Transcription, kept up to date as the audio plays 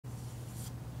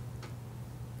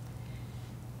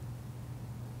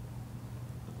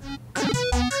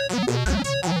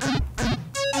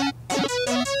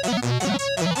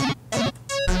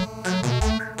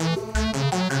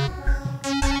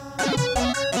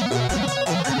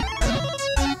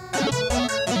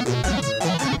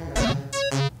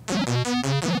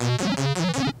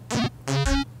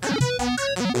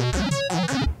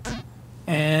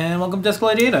welcome to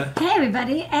Descoladiata. Hey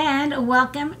everybody, and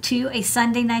welcome to a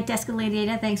Sunday night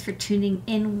Descoladiata. Thanks for tuning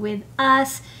in with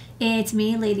us. It's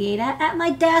me, Lady Ada, at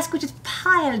my desk, which is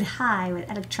piled high with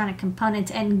electronic components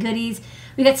and goodies.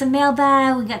 We got some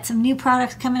mailbag, we got some new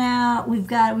products coming out. We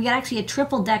got actually a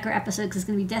triple-decker episode because it's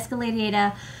going to be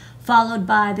Descoladiata, followed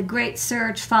by The Great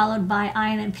Search, followed by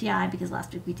INMPI, because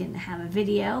last week we didn't have a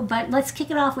video. But let's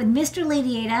kick it off with Mr.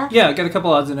 Lady Ada. Yeah, I got a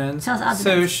couple odds and ends. Tell us odds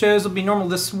and ends. Shows will be normal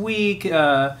this week.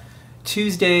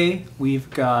 Tuesday, we've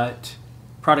got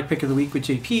Product Pick of the Week with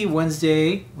JP.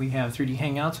 Wednesday, we have 3D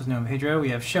Hangouts with Noam Pedro. We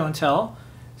have Show and Tell,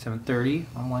 7:30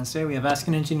 on Wednesday. We have Ask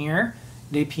an Engineer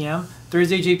at 8 p.m.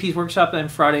 Thursday, JP's Workshop.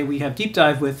 And Friday, we have Deep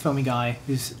Dive with Foamy Guy,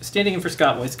 who's standing in for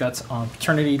Scott Weisgut's on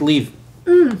paternity leave.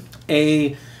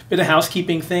 A bit of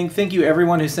housekeeping thing. Thank you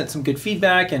everyone who sent some good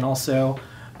feedback and also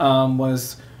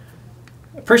was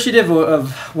appreciative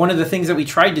of one of the things that we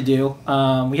tried to do.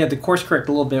 We had to course correct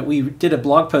a little bit. We did a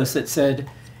blog post that said,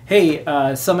 hey,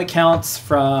 some accounts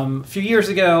from a few years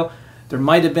ago, there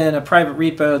might have been a private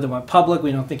repo that went public.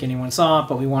 We don't think anyone saw it,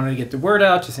 but we wanted to get the word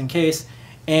out just in case.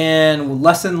 And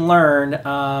lesson learned,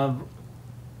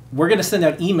 we're going to send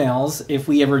out emails if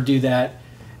we ever do that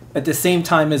at the same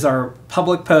time as our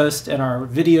public post and our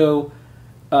video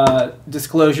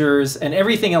disclosures and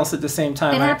everything else at the same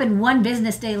time. It happened one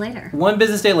business day later. One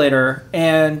business day later.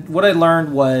 And what I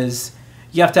learned was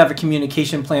you have to have a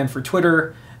communication plan for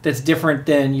Twitter that's different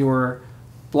than your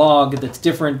blog, that's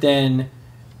different than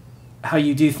how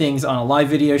you do things on a live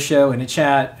video show, in a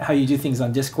chat, how you do things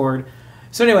on Discord.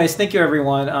 So anyways, thank you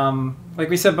everyone. Like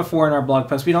we said before in our blog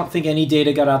post, we don't think any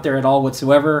data got out there at all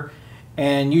whatsoever.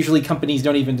 And usually companies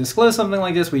don't even disclose something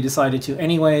like this. We decided to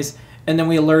anyways. And then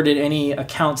we alerted any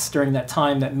accounts during that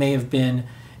time that may have been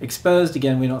exposed.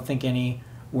 Again, we don't think any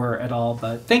were at all.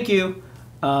 But thank you,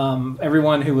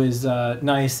 everyone who was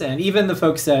nice. And even the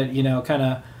folks that, you know, kind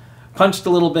of punched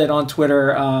a little bit on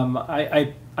Twitter.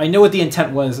 I know what the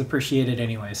intent was. Appreciated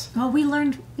anyways. Well, we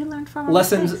learned from our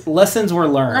lessons. mistakes. Lessons were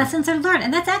learned. Lessons are learned,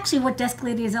 and that's actually what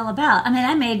Descoladiata is all about. I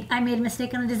mean, I made a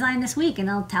mistake on a design this week,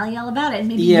 and I'll tell you all about it.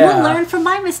 Maybe you'll learn from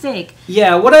my mistake.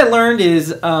 Yeah, what I learned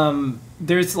is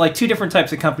there's like two different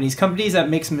types of companies: companies that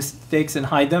make mistakes and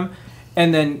hide them,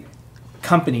 and then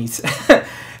companies.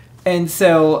 And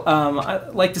so I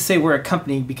like to say we're a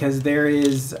company because there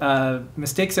is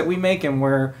mistakes that we make, and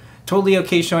we're totally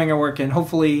okay showing our work, and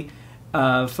hopefully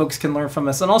folks can learn from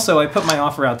us. And also, I put my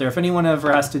offer out there. If anyone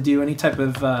ever has to do any type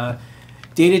of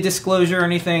data disclosure or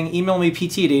anything, email me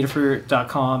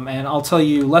pt@adafruit.com, and I'll tell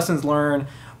you lessons learned,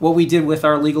 what we did with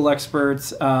our legal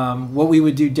experts, what we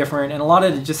would do different, and a lot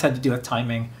of it just had to do with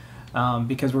timing,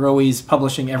 because we're always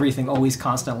publishing everything, always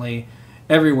constantly,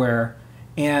 everywhere.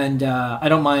 And I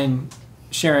don't mind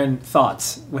sharing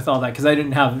thoughts with all that because I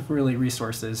didn't have really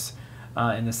resources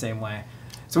in the same way.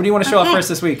 So what do you want to show off first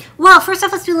this week? Well, first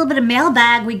off, let's do a little bit of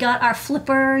mailbag. We got our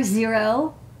Flipper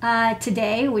Zero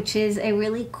today, which is a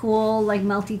really cool, like,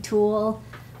 multi-tool.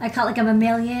 I call it like a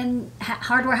mammalian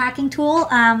hardware hacking tool.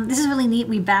 This is really neat.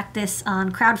 We backed this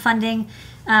on crowdfunding.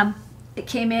 It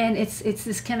came in. It's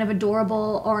this kind of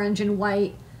adorable orange and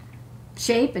white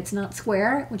shape. It's not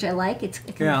square, which I like. It's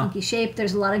a kind of funky shape.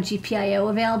 There's a lot of GPIO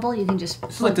available. You can just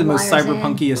it's like the most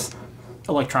cyberpunkiest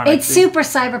electronic. It's super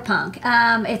cyberpunk.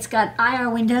 It's got IR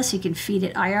windows, so you can feed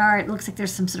it IR. It looks like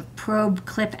there's some sort of probe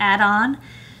clip add-on.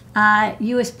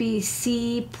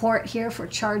 USB-C port here for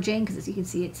charging, because as you can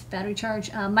see, it's battery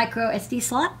charge. Micro SD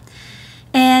slot.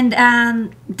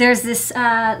 And there's this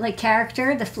like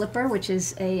character, the Flipper, which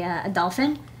is a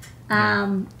dolphin.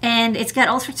 And it's got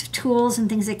all sorts of tools and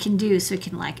things it can do. So it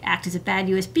can like act as a bad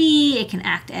USB. It can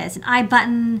act as an I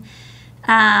button.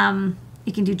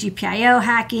 It can do GPIO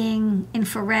hacking,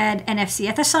 infrared, NFC.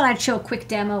 I just thought I'd show a quick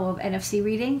demo of NFC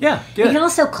reading. Yeah, good. You can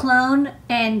also clone,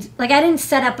 and like I didn't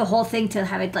set up a whole thing to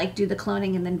have it like do the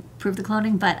cloning and then prove the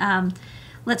cloning, but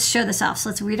let's show this off. So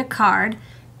let's read a card.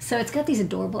 So it's got these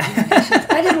adorable animations.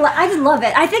 I just love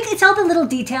it. I think it's all the little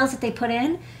details that they put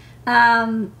in.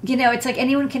 You know, it's like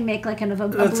anyone can make like kind of a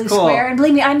blue square. And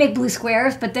believe me, I make blue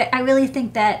squares, but I really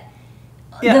think that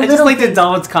yeah, I just like the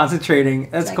doll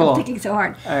concentrating. That's like, cool. I'm thinking so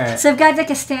hard. All right. So I've got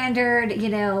like a standard, you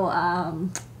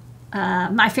know,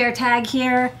 my fair tag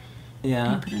here.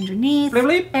 Yeah. And put it underneath. Bleep,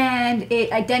 bleep. And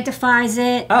it identifies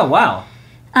it. Oh, wow.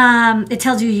 It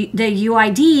tells you the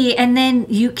UID, and then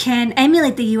you can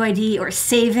emulate the UID or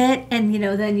save it, and, you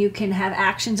know, then you can have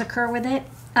actions occur with it.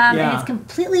 And it's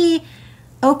completely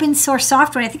open source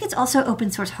software. I think it's also open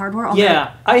source hardware.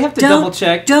 Yeah, I have to double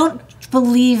check. Don't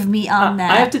believe me on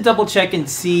that. I have to double check and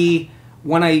see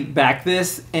when I back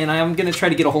this, and I'm going to try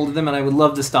to get a hold of them, and I would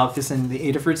love to stock this in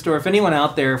the Adafruit store. If anyone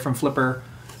out there from Flipper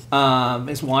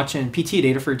is watching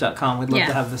pt@adafruit.com. We'd love Yeah.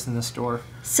 to have this in the store.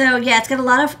 So yeah, it's got a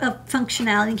lot of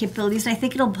functionality and capabilities, and I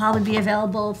think it'll probably be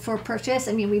available for purchase.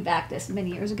 I mean, we backed this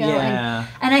many years ago, Yeah.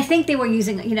 and I think they were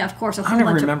using, you know, of course, a I whole don't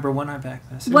bunch remember when I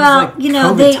backed this. It well, was like you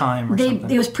know, COVID time or they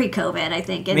something. it was pre-COVID, I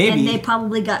think, and Maybe. they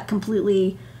probably got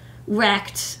completely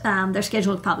wrecked. Their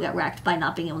schedule probably got wrecked by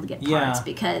not being able to get parts Yeah.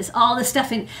 because all the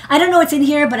stuff in, I don't know what's in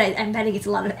here, but I'm betting it's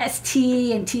a lot of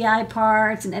ST and TI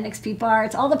parts and NXP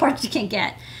parts, all the parts you can't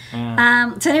get.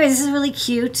 Yeah. So anyways, this is really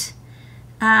cute.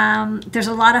 There's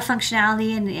a lot of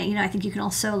functionality, and you know, I think you can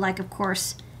also, like, of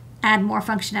course, add more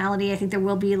functionality. I think there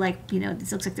will be, like, you know,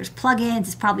 this looks like there's plugins.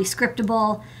 It's probably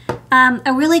scriptable.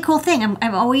 A really cool thing.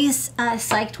 I'm always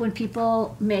psyched when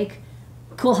people make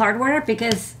cool hardware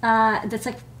because that's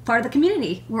like part of the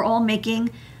community. We're all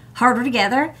making hardware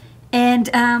together, and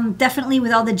definitely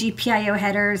with all the GPIO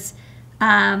headers.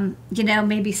 You know,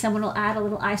 maybe someone will add a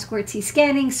little I2T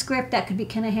scanning script that could be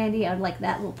kind of handy. I would like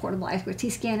that little portable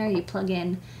I2T scanner. You plug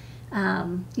in,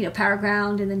 you know, power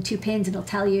ground and then 2 pins, and it'll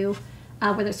tell you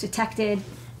whether it's detected.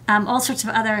 All sorts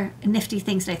of other nifty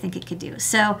things that I think it could do.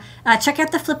 So check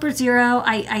out the Flipper Zero.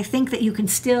 I think that you can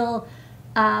still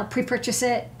pre-purchase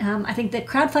it. I think the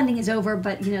crowdfunding is over,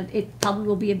 but you know, it probably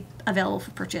will be available for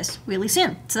purchase really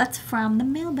soon. So that's from the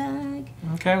mailbag.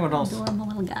 Okay, what else? Adorable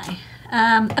little guy.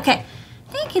 Okay.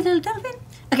 Thank you, little dolphin.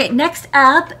 Okay, next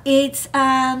up, it's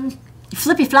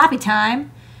Flippy Floppy time.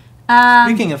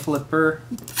 Speaking of Flipper,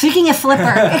 Speaking of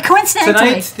Flipper, coincidentally.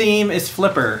 tonight's theme is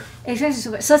Flipper.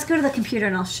 So let's go to the computer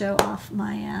and I'll show off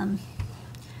my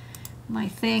my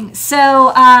thing. So,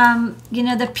 you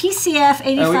know, the PCF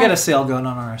 85... Oh, we got a sale going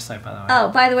on our site, by the way. Oh,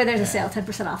 by the way, there's a sale,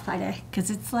 10% off Pi Day,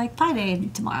 because it's like Pi Day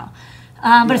tomorrow.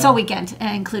 But it's all weekend,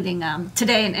 including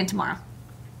today and tomorrow.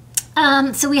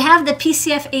 So we have the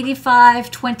PCF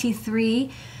 8523,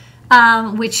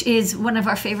 which is one of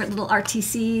our favorite little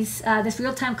RTCs. This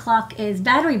real-time clock is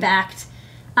battery-backed.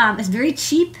 It's very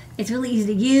cheap. It's really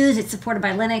easy to use. It's supported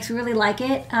by Linux. We really like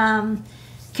it.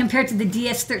 Compared to the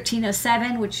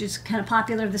DS1307, which is kind of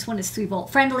popular, this one is 3-volt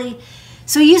friendly.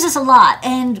 So we use this a lot.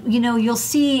 And, you know, you'll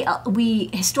see we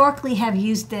historically have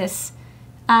used this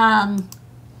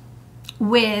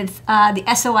with the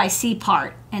SOIC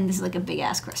part, and this is like a big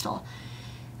ass crystal.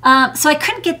 So I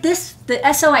couldn't get the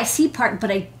SOIC part,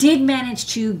 but I did manage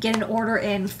to get an order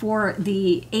in for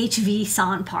the HV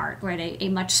SON part, right? A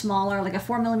much smaller, like a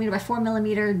 4mm by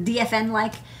 4mm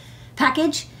DFN-like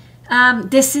package.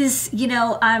 This is, you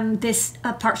know, this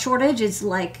part shortage is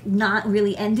like not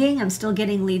really ending. I'm still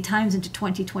getting lead times into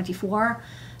 2024.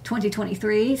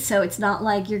 2023, so it's not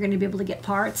like you're going to be able to get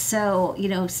parts. So, you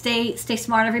know, stay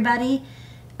smart, everybody.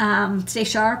 Stay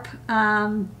sharp.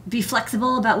 Be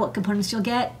flexible about what components you'll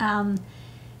get.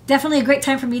 Definitely a great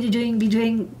time for me to be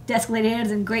doing Desk-Related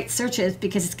and great searches,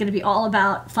 because it's going to be all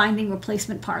about finding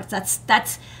replacement parts.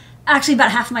 That's actually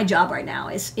about half of my job right now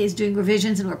is doing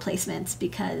revisions and replacements,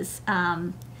 because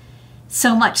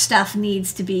so much stuff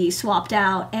needs to be swapped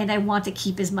out, and I want to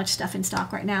keep as much stuff in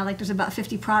stock right now. Like, there's about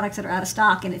 50 products that are out of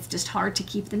stock, and it's just hard to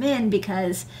keep them in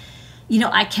because, you know,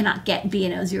 I cannot get B&O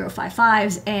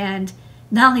 055s. And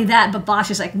not only that, but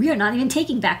Bosch is like, we are not even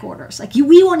taking back orders. Like,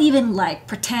 we won't even like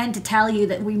pretend to tell you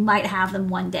that we might have them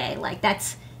one day. Like,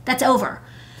 that's over.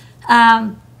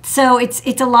 So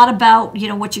it's a lot about, you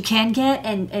know, what you can get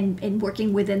and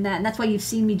working within that. And that's why you've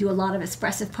seen me do a lot of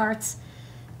Espressif parts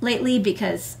lately,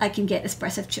 because I can get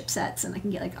Espressif chipsets and I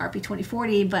can get like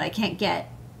RP2040, but I can't get,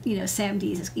 you know,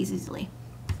 SAMDs as easily.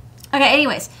 Okay,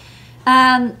 anyways.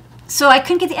 So I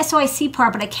couldn't get the SOIC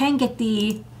part, but I can get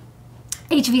the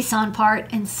HV SON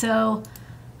part. And so,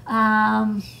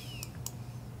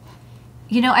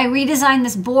 you know, I redesigned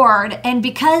this board, and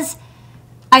because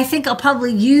I think I'll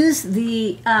probably use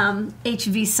the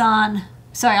HV SON,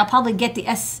 sorry, I'll probably get the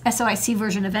SOIC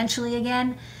version eventually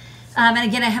again. And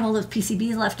again, I have all those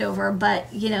PCBs left over,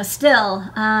 but, you know, still,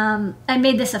 I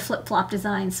made this a flip-flop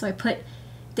design. So I put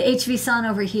the HV SON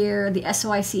over here, the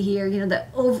SOIC here. You know,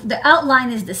 the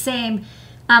outline is the same.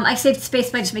 I saved space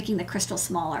by just making the crystal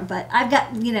smaller, but I've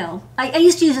got, you know, I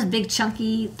used to use this big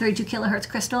chunky 32 kilohertz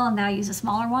crystal, and now I use a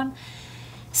smaller one.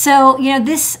 So, you know,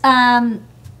 this, I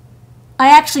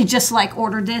actually just like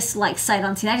ordered this like sight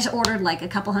unseen. I just ordered like a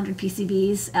couple hundred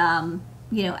PCBs,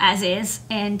 you know, as is,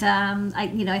 and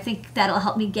I think that'll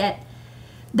help me get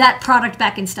that product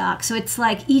back in stock. So it's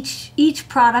like each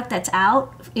product that's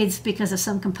out is because of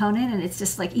some component, and it's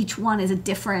just like each one is a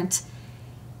different,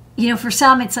 you know, for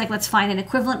some it's like let's find an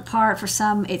equivalent part, for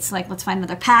some it's like let's find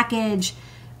another package,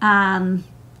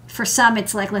 for some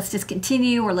it's like let's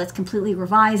discontinue or let's completely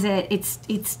revise it.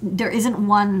 It's there isn't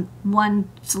one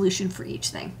solution for each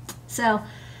thing. So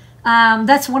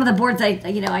That's one of the boards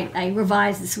I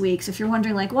revised this week. So if you're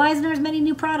wondering, like, why isn't there as many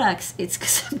new products? It's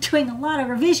because I'm doing a lot of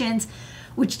revisions,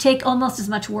 which take almost as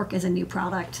much work as a new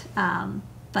product.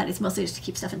 But it's mostly just to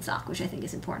keep stuff in stock, which I think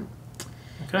is important.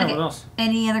 Okay, what else?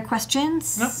 Any other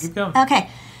questions? No, keep going. Okay.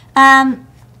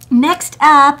 Next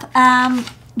up,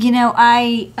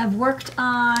 I have worked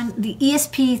on the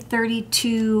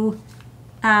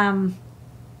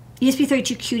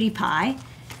ESP32 Cutie Pie.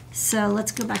 So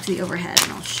let's go back to the overhead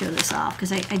and I'll show this off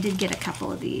because I did get a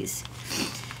couple of these.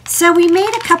 So we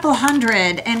made a couple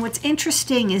hundred, and what's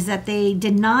interesting is that they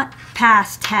did not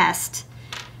pass test.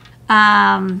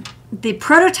 The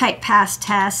prototype passed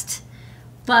test,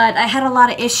 but I had a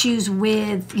lot of issues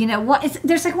with,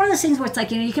 there's like one of those things where it's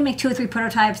like, you can make 2 or 3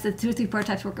 prototypes, the 2 or 3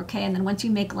 prototypes work okay, and then once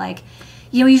you make like,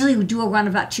 usually do a run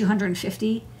of about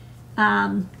 250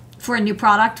 for a new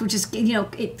product, which is,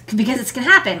 because it's going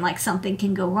to happen, like something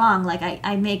can go wrong. Like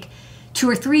I make 2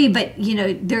 or 3, but,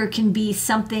 there can be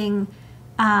something,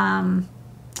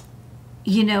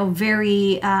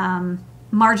 very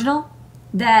marginal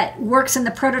that works in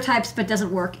the prototypes but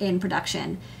doesn't work in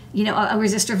production. A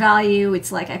resistor value,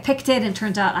 it's like I picked it and it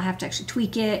turns out I have to actually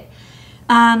tweak it.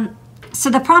 So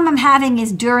the problem I'm having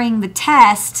is during the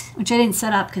test, which I didn't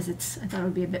set up because I thought it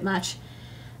would be a bit much.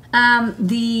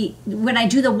 When I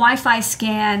do the Wi-Fi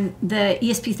scan, the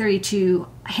ESP32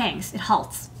 hangs, it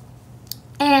halts.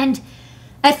 And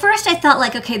at first I thought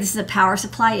like, okay, this is a power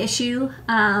supply issue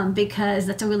because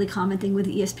that's a really common thing with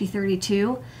the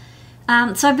ESP32.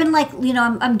 So I've been like,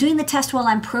 I'm doing the test while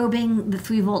I'm probing the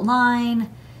 3-volt line.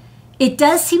 It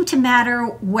does seem to matter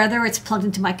whether it's plugged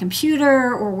into my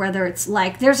computer or whether it's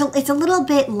like, it's a little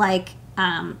bit like,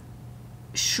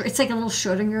 it's like a little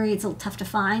Schrodinger. It's a little tough to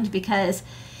find because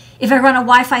if I run a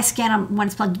Wi-Fi scan when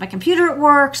it's plugged into my computer, it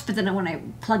works. But then when I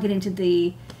plug it into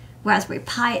the Raspberry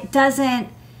Pi, it doesn't.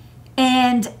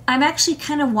 And I'm actually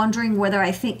kind of wondering whether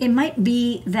I think it might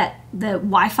be that the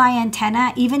Wi-Fi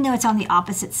antenna, even though it's on the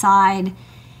opposite side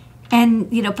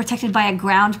and, protected by a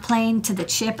ground plane to the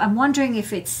chip, I'm wondering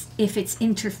if it's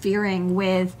interfering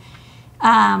with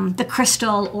the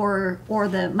crystal or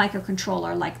the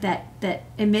microcontroller, like that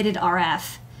emitted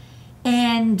RF.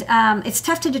 And it's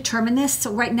tough to determine this.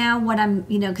 So right now what I'm,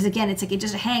 because again, it's like it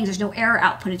just hangs. There's no error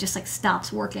output. It just like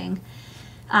stops working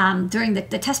during the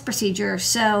test procedure.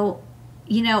 So,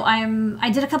 I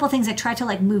did a couple things. I tried to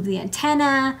like move the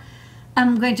antenna.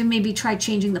 I'm going to maybe try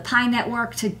changing the Pi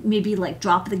network to maybe like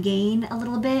drop the gain a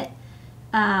little bit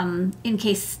in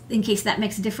case that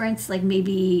makes a difference. Like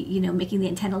maybe, making the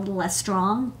antenna a little less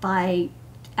strong by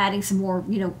adding some more,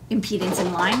 impedance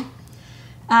in line.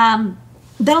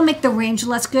 That'll make the range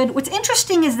less good. What's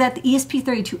interesting is that the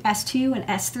ESP32 S2 and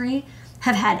S3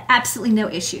 have had absolutely no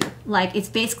issue. Like it's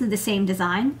basically the same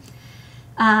design.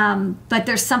 But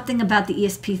there's something about the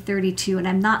ESP32 and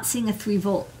I'm not seeing a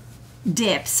 3-volt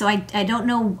dip. So I don't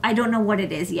know what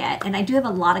it is yet. And I do have a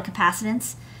lot of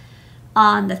capacitance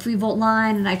on the 3-volt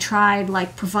line, and I tried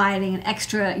like providing an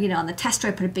extra, on the tester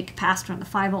I put a big capacitor on the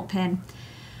 5-volt pin.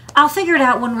 I'll figure it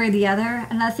out one way or the other.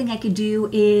 Another thing I could do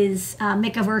is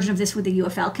make a version of this with a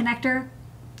UFL connector.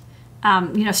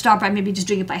 Start by maybe just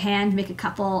doing it by hand, make a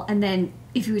couple, and then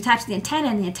if you attach the antenna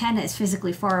and the antenna is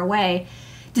physically far away,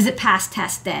 does it pass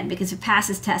test then? Because if it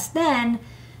passes test then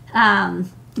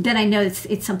I know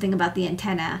it's something about the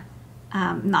antenna,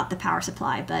 not the power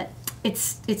supply, but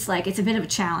it's a bit of a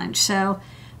challenge. So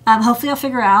hopefully I'll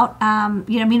figure out.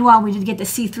 Meanwhile, we did get the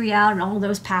C3 out and all of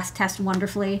those passed test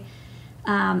wonderfully.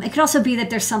 It could also be that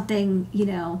there's something,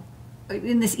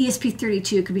 in this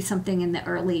ESP32, it could be something in the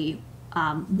early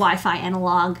Wi-Fi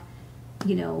analog,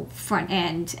 front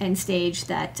end stage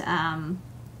that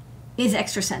is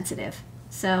extra sensitive.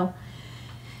 So,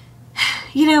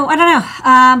 I don't know,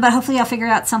 but hopefully I'll figure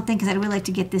out something because I'd really like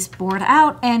to get this board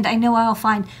out, and I know I'll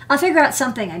figure out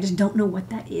something. I just don't know what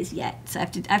that is yet. So I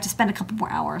have to spend a couple more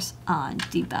hours on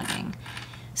debugging.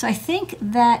 So I think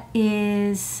that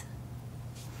is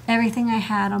everything I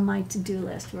had on my to-do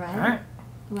list, right? All right.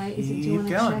 Right? Do Keep you want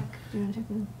to going. check?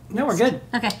 No, we're good.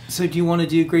 Okay. So do you want to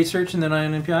do Great Search and then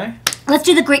INMPI? Let's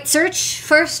do the Great Search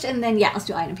first, and then, let's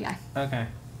do INMPI. Okay.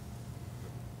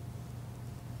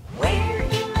 Where in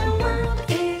the world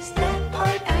is that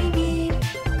part I need?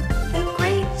 The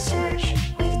Great Search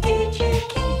with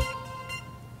DigiKey.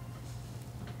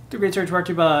 The Great Search brought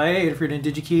to you by Adafruit and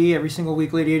DigiKey. Every single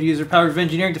week, Lady Ada uses her powers of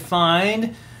engineering to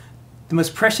find the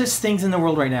most precious things in the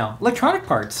world right now. Electronic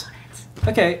parts.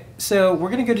 Okay, so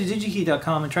we're going to go to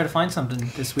digikey.com and try to find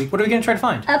something this week. What are we going to try to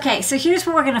find? Okay, so here's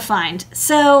what we're going to find.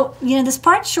 So, this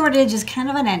part shortage is kind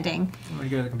of unending. You want to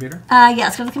go to the computer?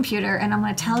 Let's go to the computer, and I'm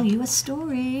going to tell you a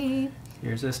story.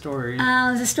 Here's a story.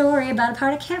 There's a story about a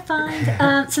part I can't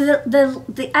find. So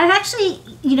I've actually,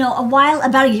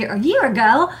 about a year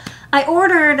ago, I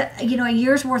ordered, a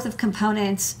year's worth of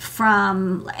components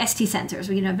from ST Centers.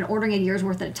 I've been ordering a year's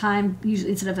worth at a time, usually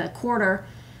instead of a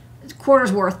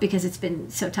quarter's worth, because it's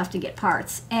been so tough to get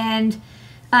parts. And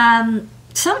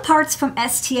some parts from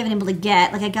ST I've been able to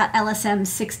get, like I got LSM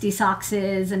 60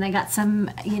 SOXs, and I got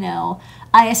some,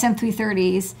 ISM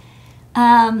 330s.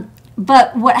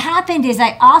 But what happened is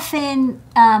I often,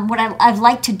 what I've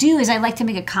liked to do is I like to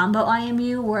make a combo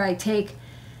IMU where I take,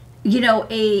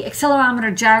 a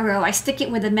accelerometer gyro, I stick it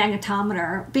with a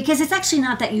magnetometer, because it's actually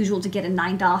not that usual to get a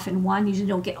 9DOF in one. Usually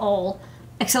don't get all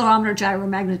accelerometer, gyro,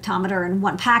 magnetometer in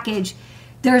one package.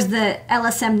 There's the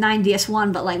LSM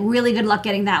 9DS1, but like really good luck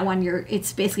getting that one.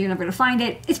 It's basically you're never going to find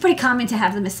it. It's pretty common to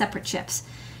have them as separate chips.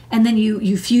 And then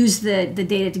you fuse the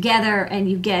data together and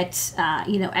you get,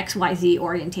 XYZ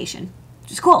orientation,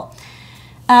 which is cool.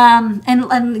 And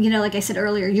like I said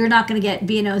earlier, you're not going to get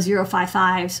B&O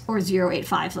 055s or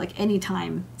 085s like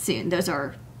anytime soon. Those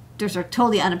are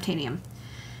totally unobtainium.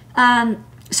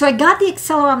 So I got the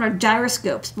accelerometer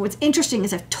gyroscopes, but what's interesting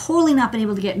is I've totally not been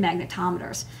able to get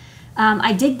magnetometers.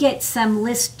 I did get some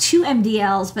LIST 2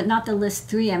 MDLs, but not the LIST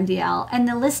 3 MDL. And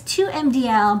the LIST 2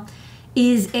 MDL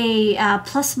is a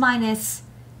plus minus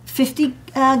 50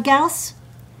 Gauss,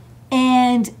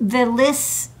 and the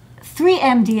LIST 3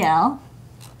 MDL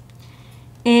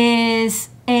is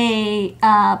a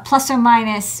plus or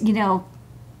minus,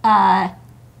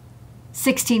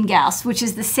 16 Gauss, which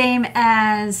is the same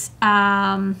as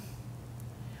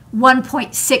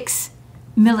 1.6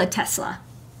 millitesla.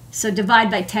 So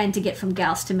divide by 10 to get from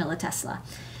Gauss to millitesla.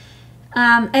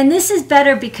 And this is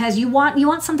better because you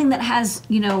want something that has,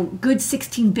 good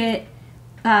 16-bit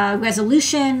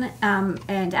resolution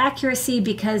and accuracy,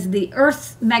 because the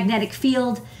Earth's magnetic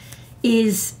field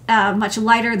is much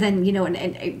lighter than,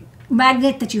 a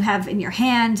magnet that you have in your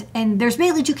hand. And there's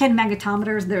basically two kind of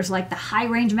magnetometers. There's like the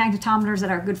high-range magnetometers that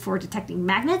are good for detecting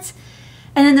magnets.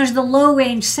 And then there's the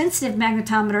low-range sensitive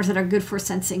magnetometers that are good for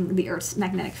sensing the Earth's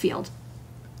magnetic field.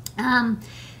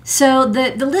 So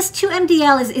the LIST 2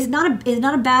 MDL is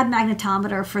not a bad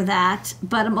magnetometer for that,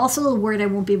 but I'm also a little worried I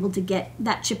won't be able to get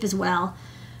that chip as well.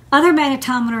 Other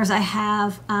magnetometers I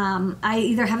have, I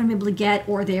either haven't been able to get,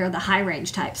 or they are the high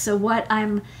range type. So what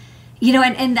I'm,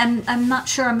 and I'm not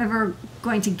sure I'm ever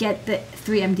going to get the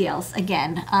 3 MDLs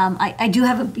again. I do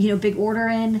have a big order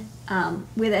in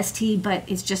with ST, but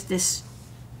it's just this,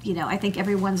 I think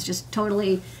everyone's just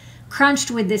totally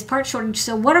crunched with this part shortage.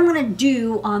 So what I'm going to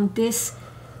do on this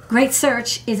great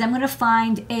search is I'm going to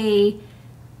find a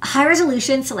high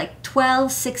resolution, so like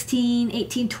 12, 16,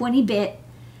 18, 20 bit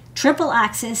triple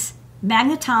axis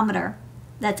magnetometer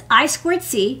that's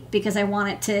I2C, because I want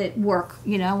it to work,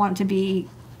 I want it to be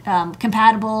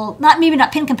compatible, maybe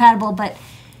not pin compatible, but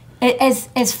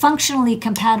as functionally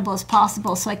compatible as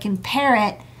possible, so I can pair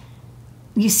it.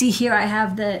 You see here I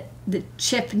have the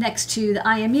chip next to the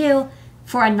IMU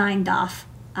for a 9DOF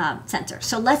sensor.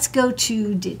 So let's go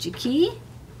to DigiKey.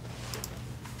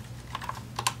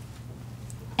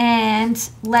 And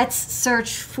let's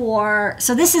search for,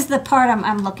 so this is the part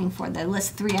I'm looking for, the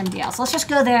LIST 3 MDL. So let's just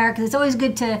go there, because it's always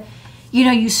good to,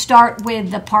 you start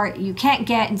with the part you can't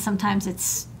get, and sometimes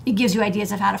it gives you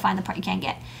ideas of how to find the part you can't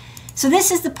get. So this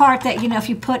is the part that, if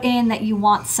you put in that you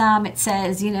want some, it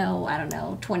says, I don't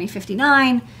know,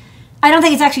 2059. I don't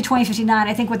think it's actually 2059.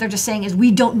 I think what they're just saying is we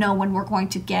don't know when we're going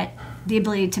to get the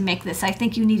ability to make this. I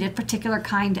think you need a particular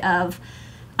kind of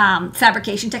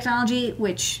fabrication technology,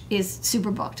 which is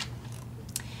super booked.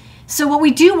 So what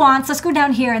we do want, so let's go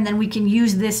down here and then we can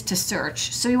use this to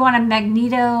search. So we want a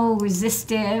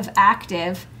magneto-resistive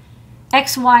active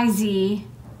XYZ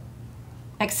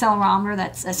accelerometer,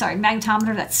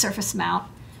 magnetometer, that's surface mount.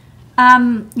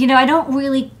 I'm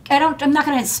not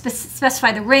going to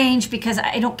specify the range, because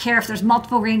I don't care if there's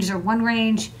multiple ranges or one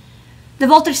range. The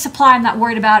voltage supply I'm not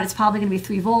worried about. It's probably going to be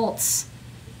 3 volts.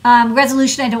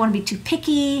 Resolution, I don't want to be too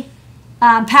picky.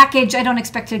 Package, I don't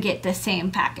expect to get the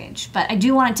same package, but I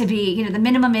do want it to be, the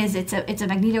minimum is it's a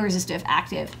magnetoresistive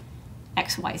active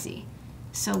XYZ.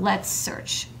 So let's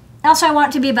search. Also, I want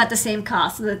it to be about the same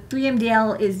cost. So the 3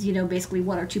 MDL is, basically $1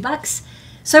 or $2.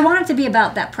 So I want it to be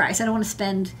about that price. I don't want to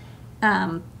spend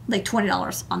like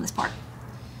 $20 on this part.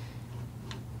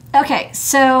 Okay,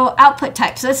 so output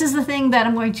type. So this is the thing that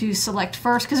I'm going to select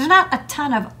first, because there's not a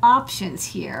ton of options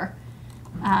here,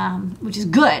 which is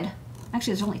good.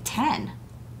 Actually, there's only 10.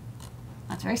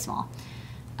 That's very small.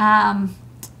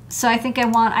 So I think I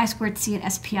want I2C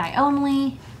and SPI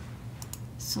only.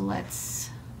 So let's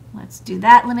do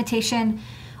that limitation.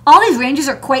 All these ranges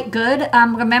are quite good.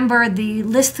 Remember, the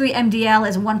List 3 MDL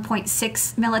is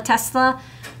 1.6 millitesla.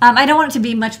 I don't want it to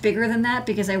be much bigger than that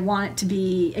because I want it to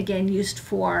be, again, used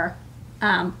for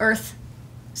earth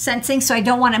sensing. So I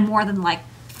don't want it more than like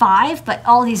 5, but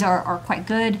all these are quite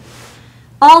good.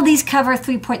 All these cover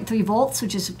 3.3 volts,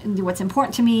 which is what's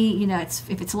important to me. You know,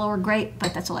 if it's lower, great,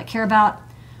 but that's all I care about.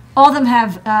 All of them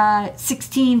have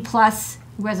 16 plus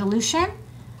resolution,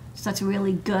 so that's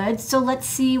really good. So let's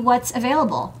see what's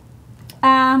available.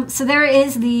 So there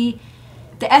is the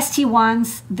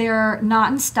ST1s. They're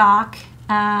not in stock.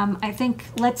 I think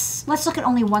let's look at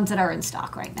only ones that are in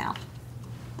stock right now.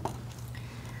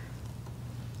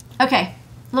 Okay,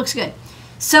 looks good.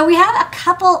 So we have a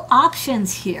couple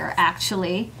options here,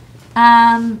 actually,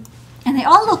 and they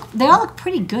all look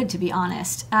pretty good, to be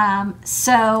honest.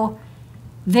 So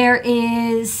there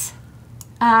is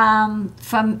from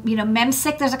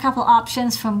Memsic. There's a couple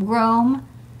options from Roam.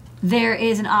 There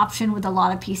is an option with a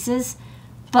lot of pieces.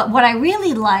 But what I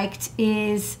really liked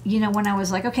is, when I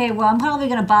was like, okay, well, I'm probably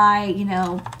going to buy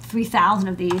 3,000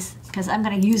 of these because I'm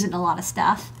going to use it in a lot of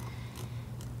stuff.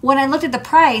 When I looked at the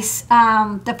price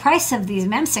of these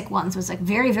Memsic ones was like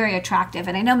very, very attractive.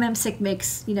 And I know Memsic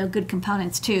makes, good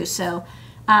components too. So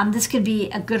this could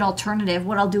be a good alternative.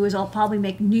 What I'll do is I'll probably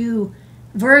make new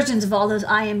versions of all those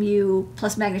IMU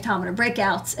plus magnetometer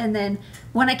breakouts. And then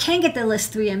when I can get the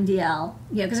List 3 MDL,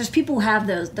 because there's people who have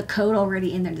the code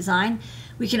already in their design,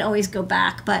 we can always go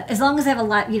back. But as long as I have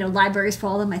libraries for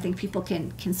all of them, I think people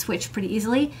can switch pretty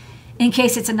easily in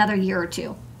case it's another year or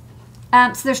two.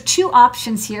 So there's 2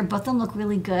 options here. Both of them look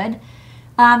really good.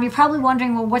 You're probably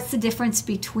wondering, well, what's the difference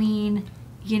between,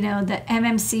 the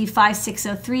MMC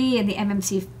 5603 and the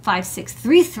MMC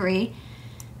 5633?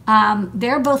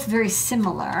 They're both very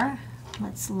similar.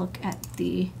 Let's look at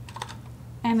the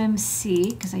MMC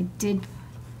because I did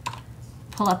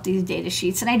pull up these data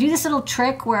sheets. And I do this little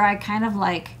trick where I kind of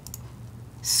like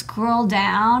scroll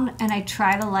down and I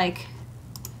try to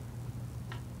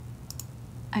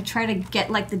get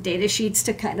like the data sheets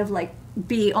to kind of like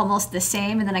be almost the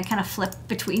same, and then I kind of flip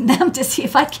between them to see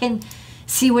if I can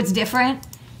see what's different.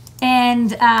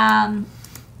 And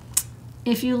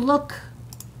if you look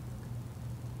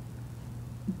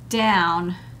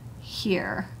down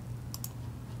here,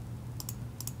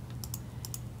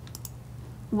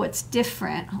 what's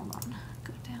different, hold on,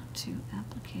 go down to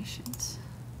applications.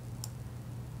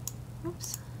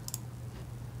 Oops.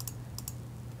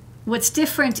 What's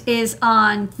different is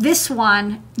on this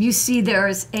one, you see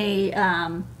there's a,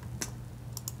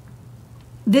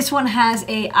 this one has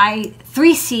a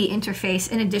I3C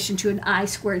interface in addition to an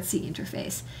I2C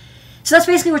interface. So that's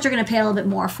basically what you're going to pay a little bit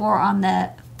more for on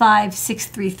the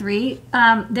 5633.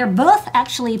 They're both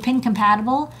actually pin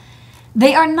compatible.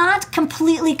 They are not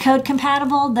completely code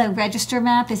compatible. The register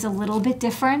map is a little bit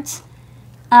different.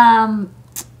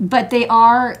 But they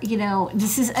are,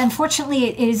 this is, unfortunately,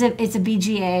 it's a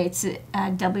BGA, it's a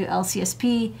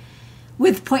WLCSP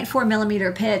with 0.4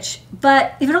 millimeter pitch.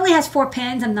 But if it only has 4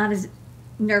 pins, I'm not as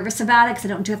nervous about it because I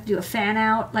don't have to do a fan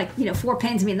out. Like, 4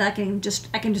 pins, I mean, I can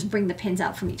just bring the pins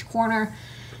out from each corner.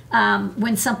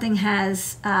 When something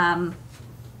has 9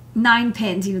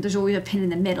 pins, there's always a pin in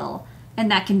the middle,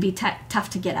 and that can be tough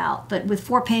to get out. But with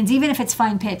 4 pins, even if it's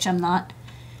fine pitch, I'm not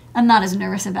as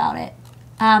nervous about it.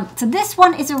 So this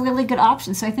one is a really good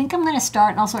option. So I think I'm going to start,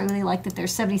 and also I really like that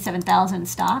there's 77,000 in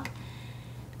stock.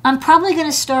 I'm probably going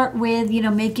to start with,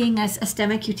 making a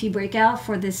STEMMA QT breakout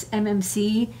for this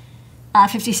MMC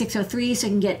 5603 so I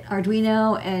can get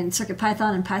Arduino and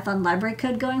CircuitPython and Python library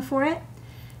code going for it.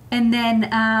 And then,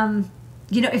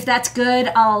 if that's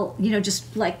good, I'll,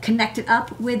 just like connect it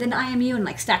up with an IMU and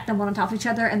like stack them one on top of each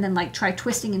other and then like try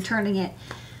twisting and turning it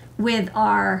with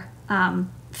our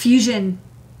Fusion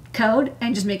code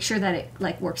and just make sure that it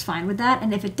like works fine with that.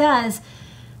 And if it does,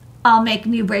 I'll make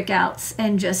new breakouts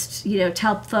and just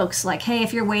tell folks like, hey,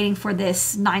 if you're waiting for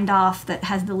this 9DOF that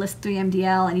has the List 3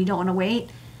 MDL and you don't want to wait,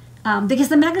 because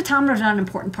the magnetometer is not an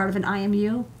important part of an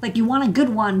IMU. Like, you want a good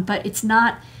one, but it's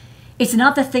not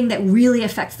the thing that really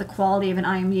affects the quality of an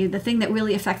IMU. The thing that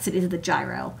really affects it is the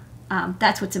gyro.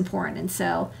 That's what's important. And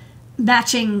so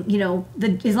matching,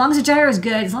 as long as the gyro is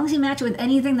good, as long as you match it with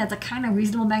anything that's a kind of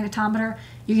reasonable magnetometer,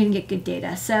 you're going to get good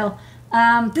data. So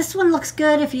this one looks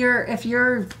good if you're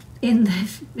in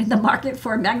the market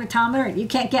for a magnetometer and you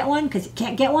can't get one because you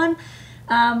can't get one.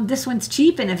 This one's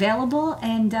cheap and available,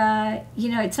 and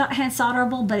it's not hand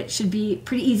solderable, but it should be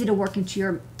pretty easy to work into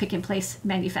your pick and place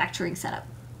manufacturing setup.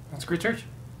 That's great, Church.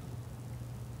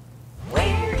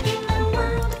 Where in the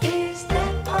world is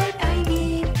that part I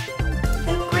need?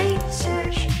 The Great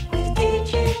Search with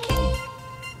DigiKey.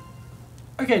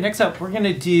 Okay, next up, we're going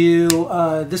to do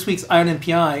this week's Ion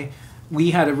MPI.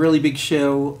 We had a really big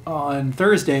show on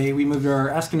Thursday. We moved our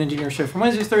Ask an Engineer show from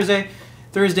Wednesday to Thursday.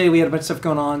 Thursday, we had a bunch of stuff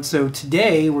going on. So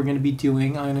today, we're going to be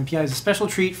doing Ion MPI as a special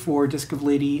treat for Disc of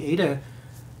Lady Ada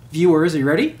viewers. Are you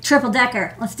ready? Triple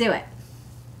decker. Let's do it.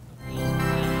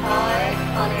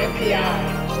 On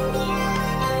MPI.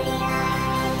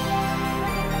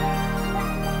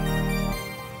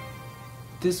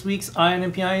 This week's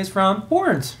Ion MPI is from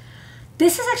Borns.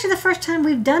 This is actually the first time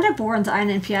we've done a Borns Ion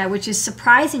NPI, which is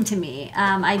surprising to me.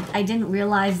 I didn't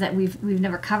realize that we've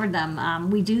never covered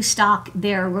them. We do stock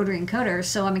their rotary encoders,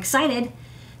 so I'm excited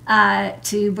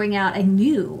to bring out a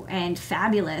new and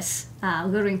fabulous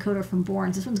rotary encoder from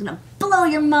Borns. This one's going to blow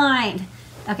your mind.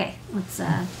 Okay, let's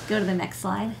go to the next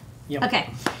slide. Yep. Okay,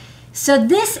 so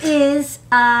this is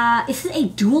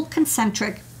a dual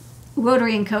concentric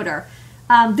rotary encoder.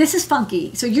 This is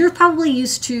funky. So you're probably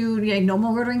used to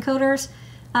normal rotary encoders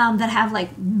that have like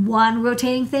one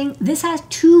rotating thing. This has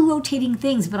two rotating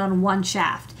things, but on one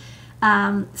shaft.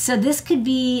 So this could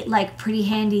be like pretty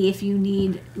handy if you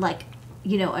need like,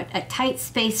 a tight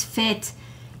space fit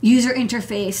user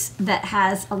interface that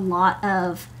has a lot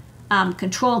of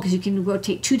control, because you can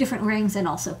rotate two different rings and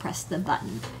also press the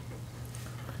button.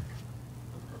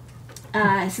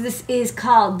 So this is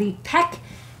called the PEC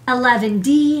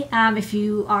 11D. If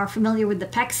you are familiar with the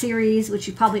PEC series, which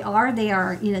you probably are, they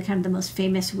are kind of the most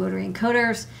famous rotary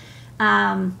encoders.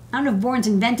 I don't know if Borns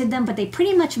invented them, but they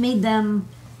pretty much made them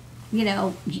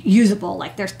usable.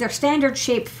 Like their standard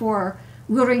shape for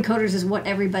rotary encoders is what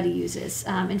everybody uses.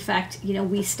 In fact,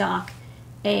 we stock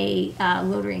a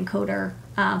rotary encoder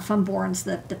from Borns,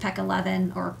 the PEC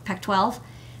 11 or PEC 12,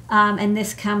 and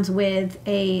this comes with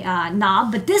a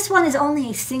knob, but this one is only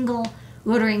a single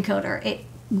rotary encoder. It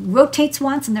rotates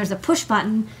once and there's a push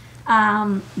button,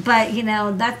 but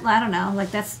that, I don't know,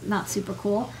 like that's not super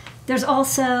cool. There's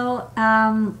also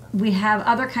we have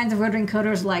other kinds of rotary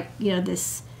encoders, like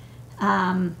this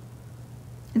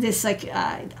like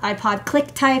iPod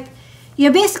click type.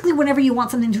 Basically whenever you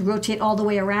want something to rotate all the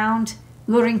way around,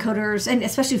 rotary encoders, and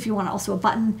especially if you want also a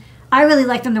button, I really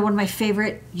like them. They're one of my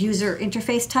favorite user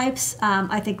interface types.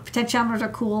 I think potentiometers are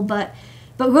cool, but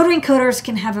rotary encoders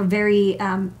can have a very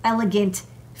elegant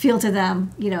feel to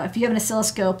them. If you have an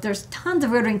oscilloscope, there's tons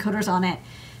of rotary encoders on it.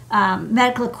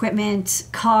 Medical equipment,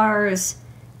 cars,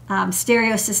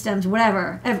 stereo systems,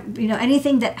 whatever.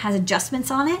 Anything that has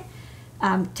adjustments on it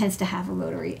tends to have a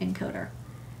rotary encoder.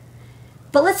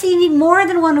 But let's say you need more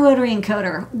than one rotary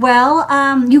encoder. Well,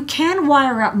 you can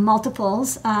wire up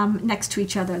multiples next to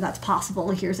each other. That's possible.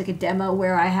 Here's like a demo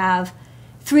where I have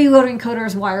 3 rotary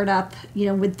encoders wired up,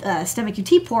 with STEMMA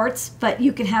QT ports, but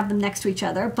you can have them next to each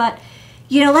other. But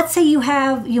let's say you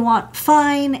want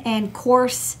fine and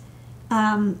coarse,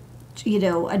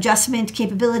 adjustment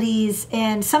capabilities,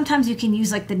 and sometimes you can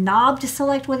use like the knob to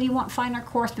select whether you want fine or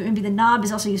coarse, but maybe the knob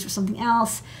is also used for something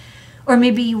else. Or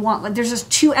maybe you want, there's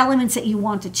just 2 elements that you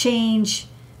want to change.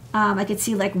 I could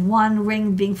see like one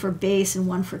ring being for bass and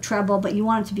one for treble, but you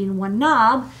want it to be in one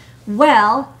knob.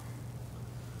 Well,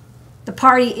 the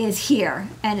party is here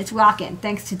and it's rocking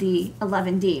thanks to the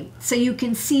 11D. So you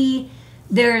can see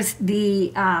there's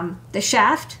the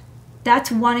shaft,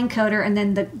 that's one encoder, and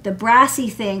then the brassy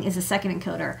thing is a second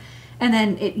encoder. And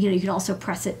then you can also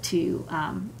press it to,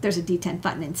 there's a D10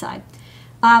 button inside.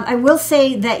 I will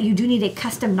say that you do need a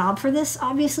custom knob for this,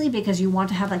 obviously, because you want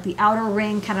to have like the outer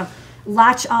ring kind of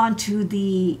latch onto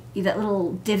that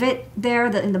little divot there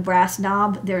in the brass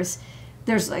knob. There's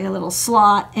like a little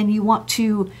slot, and you want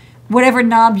to, whatever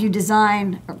knob you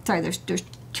design, there's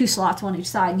 2 slots, one each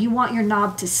side. You want your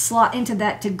knob to slot into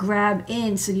that to grab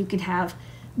in so you can have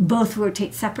both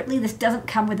rotate separately. This doesn't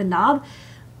come with a knob,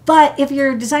 but if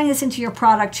you're designing this into your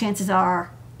product, chances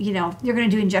are, you're going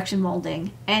to do injection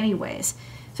molding anyways.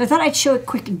 So I thought I'd show a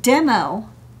quick demo,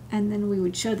 and then we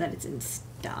would show that it's in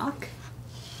stock.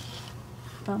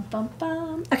 Bum, bum,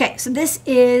 bum. Okay, so this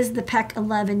is the PEC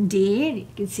 11D. You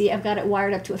can see I've got it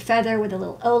wired up to a feather with a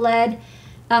little OLED.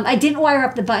 I didn't wire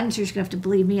up the buttons, so you're just going to have to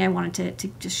believe me. I wanted to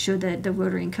just show the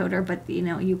rotary encoder, but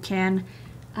you can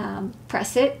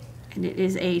press it, and it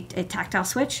is a tactile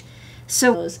switch.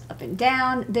 So it goes up and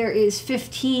down. There is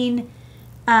 15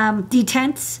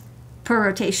 D10ths per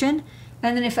rotation.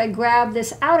 And then if I grab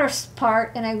this outer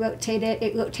part and I rotate it,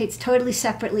 it rotates totally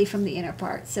separately from the inner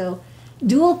part. So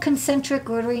dual concentric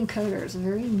rotary encoders,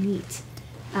 very neat.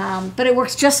 But it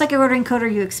works just like a rotary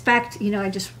encoder you expect. I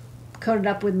just coded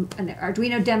up with an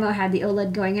Arduino demo, had the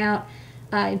OLED going out.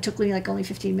 It took me like only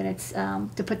 15 minutes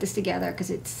to put this together,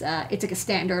 because it's like a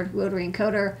standard rotary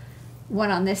encoder, one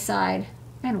on this side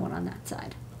and one on that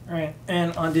side. All right.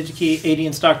 And on DigiKey, 80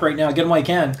 in stock right now. Get them while you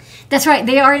can. That's right.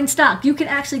 They are in stock. You can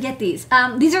actually get these.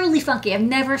 These are really funky. I've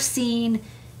never seen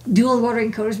dual rotary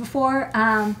encoders before.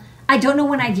 I don't know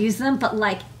when I'd use them, but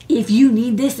like if you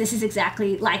need this, this is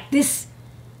exactly like this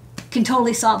can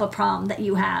totally solve a problem that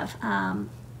you have.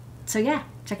 So yeah,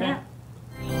 check it out.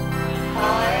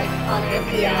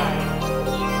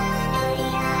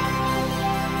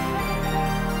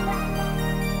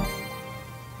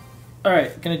 All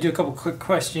right. Going to do a couple quick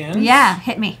questions. Yeah,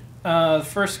 hit me. The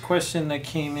first question that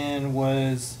came in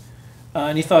was,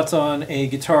 any thoughts on a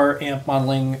guitar amp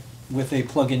modeling with a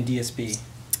plug-in DSP?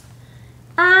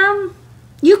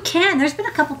 You can. There's been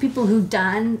a couple people who've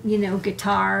done,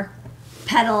 guitar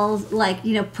pedals, like,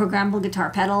 programmable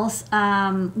guitar pedals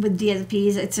with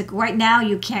DSPs. It's like right now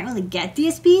you can't really get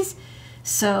DSPs.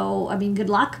 So, I mean,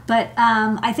 good luck. But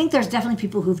I think there's definitely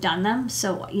people who've done them.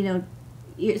 So,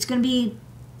 it's going to be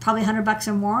probably $100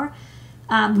 or more.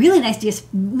 Really nice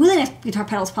guitar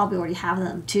pedals probably already have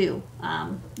them too.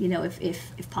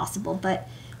 If possible. But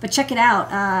check it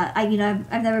out. I've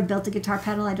never built a guitar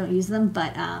pedal. I don't use them,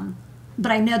 but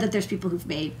I know that there's people who've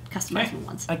made customizable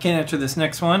ones. I can answer this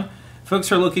next one.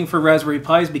 Folks are looking for Raspberry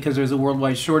Pis because there's a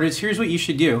worldwide shortage. Here's what you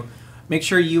should do. Make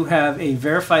sure you have a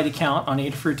verified account on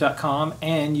Adafruit.com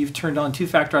and you've turned on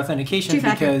two-factor authentication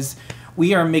because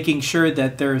we are making sure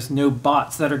that there's no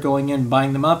bots that are going in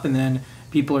buying them up and then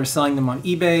people are selling them on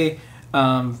eBay.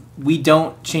 We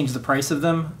don't change the price of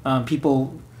them.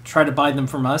 People try to buy them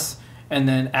from us and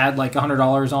then add like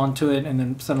 $100 onto it and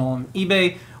then sell them on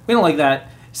eBay. We don't like that.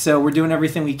 So we're doing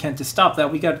everything we can to stop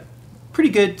that. We got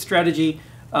pretty good strategy.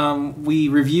 We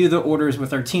review the orders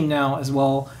with our team now as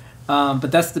well.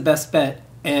 But that's the best bet.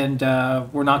 And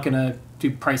we're not going to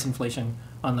do price inflation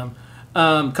on them.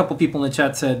 A couple people in the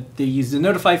chat said they use the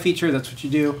notify feature. That's what you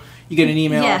do. You get an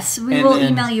email. Yes, we will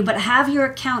email you, but have your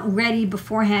account ready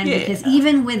beforehand because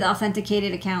even with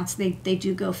authenticated accounts, they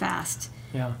do go fast.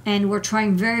 Yeah. And we're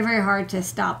trying very, very hard to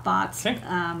stop bots Okay.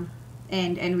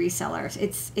 and resellers.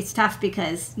 It's tough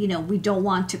because, we don't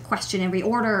want to question every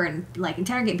order and like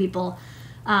interrogate people.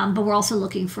 But we're also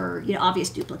looking for, obvious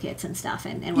duplicates and stuff.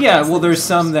 And well, there's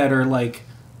some that are like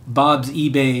Bob's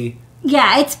eBay.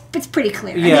 Yeah, it's pretty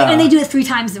clear. Yeah. And they do it 3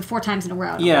 times or 4 times in a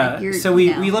row. Yeah, Like, so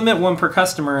we limit one per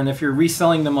customer, and if you're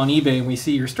reselling them on eBay and we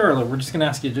see your store, we're just going to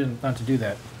ask you not to do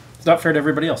that. It's not fair to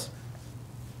everybody else.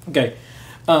 Okay.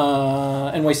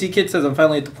 NYC Kid says, I'm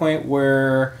finally at the point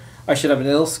where I should have an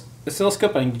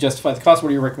oscilloscope and I can justify the cost. What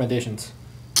are your recommendations?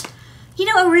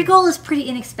 A Regal is pretty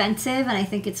inexpensive, and I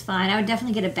think it's fine. I would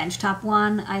definitely get a benchtop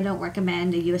one. I don't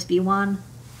recommend a USB one.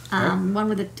 One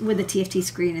with a TFT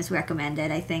screen is recommended.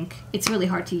 I think it's really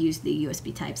hard to use the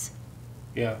USB types.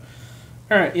 Yeah.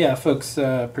 All right. Yeah, folks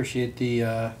appreciate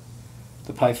the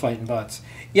Pi fighting bots.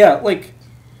 Yeah, like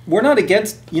we're not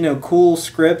against cool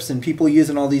scripts and people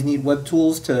using all these neat web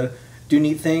tools to do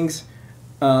neat things.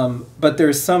 But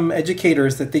there's some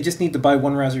educators that they just need to buy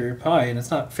one Raspberry Pi, and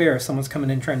it's not fair if someone's coming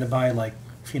in trying to buy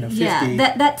 50.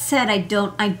 Yeah. That said, I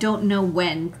don't know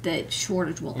when the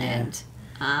shortage will end.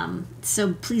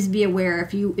 So please be aware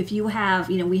if you have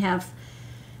we have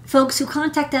folks who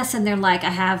contact us and they're like, I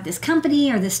have this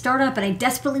company or this startup and I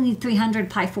desperately need 300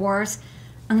 Pi 4s.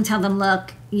 I'm gonna tell them,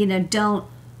 look, do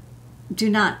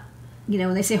not.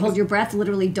 When they say hold your breath,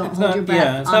 literally don't hold your breath.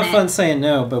 Yeah, it's not fun saying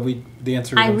no, but the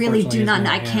answer. I really do not is know.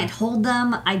 no. I can't hold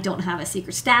them. I don't have a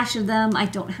secret stash of them. I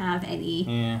don't have any.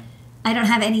 Yeah. I don't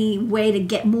have any way to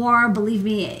get more. Believe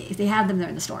me, if they have them, they're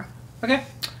in the store. Okay.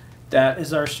 That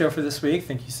is our show for this week.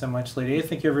 Thank you so much, Lady.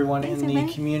 Thank you, everyone in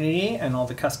the community and all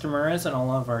the customers and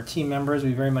all of our team members.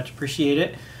 We very much appreciate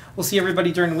it. We'll see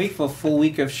everybody during the week for a full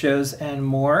week of shows and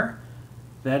more.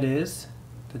 That is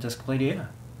the Desk Lady.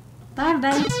 Bye,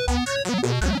 everybody.